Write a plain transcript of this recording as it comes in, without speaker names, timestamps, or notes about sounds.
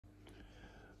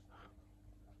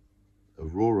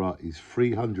Aurora is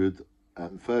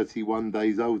 331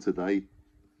 days old today.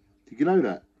 Did you know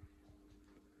that?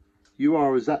 You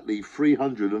are exactly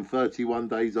 331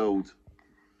 days old.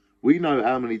 We know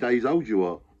how many days old you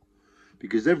are,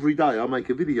 because every day I make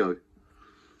a video,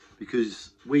 because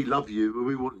we love you and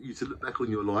we want you to look back on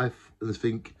your life and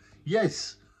think,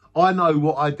 yes, I know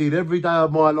what I did every day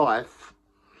of my life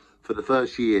for the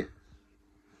first year.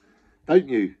 Don't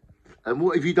you? And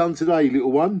what have you done today,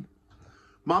 little one?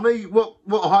 Mummy, what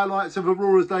highlights of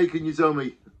Aurora's day can you tell me?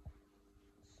 She's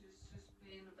just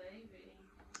being a baby.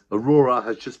 Aurora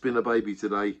has just been a baby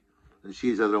today, and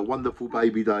she's had a wonderful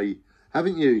baby day.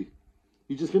 Haven't you?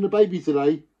 You just been a baby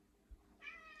today?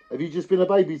 Have you just been a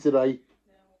baby today?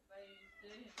 Yeah, what babies do,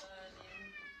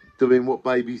 learning. Doing what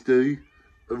babies do.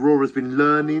 Aurora's been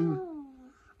learning,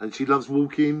 and she loves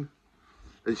walking,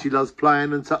 and she loves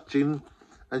playing and touching,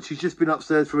 and she's just been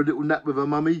upstairs for a little nap with her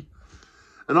mummy.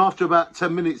 And after about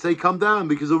 10 minutes, they come down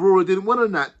because Aurora didn't want a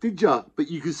nap, did ya? But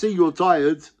you can see you're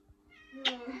tired.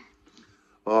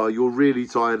 Oh, you're really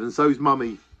tired, and so's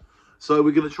mummy. So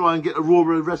we're going to try and get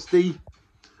Aurora resty.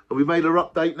 And we made her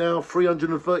update now,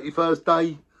 331st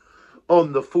day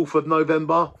on the 4th of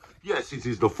November. Yes, it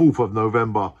is the 4th of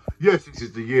November. Yes, it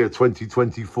is the year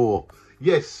 2024.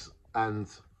 Yes, and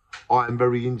I am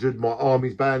very injured. My arm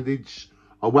is bandaged.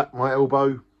 I whacked my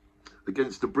elbow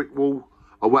against a brick wall.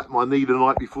 I whacked my knee the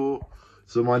night before.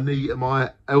 So my knee and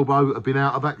my elbow have been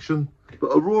out of action.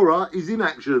 But Aurora is in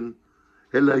action.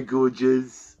 Hello,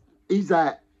 gorgeous. Who's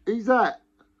that? Who's that?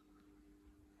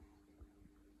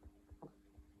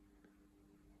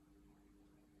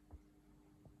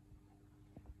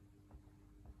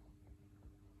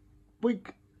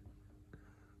 Wink.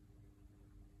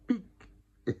 Beep.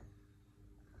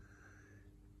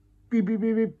 Beep, beep,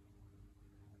 beep, beep.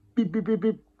 Beep, beep, beep,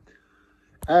 beep.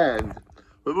 And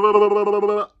blah, blah, blah, blah, blah,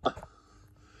 blah.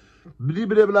 Blah,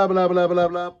 blah, blah, blah, blah, blah,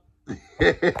 blah.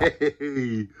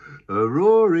 Hey,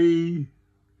 Rory.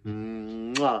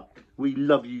 Mwah. We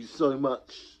love you so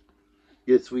much.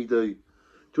 Yes, we do. Do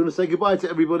you want to say goodbye to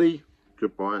everybody?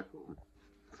 Goodbye.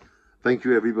 Thank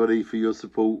you, everybody, for your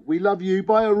support. We love you.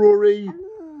 Bye, Rory.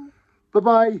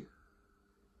 Bye-bye.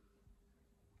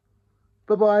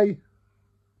 Bye-bye.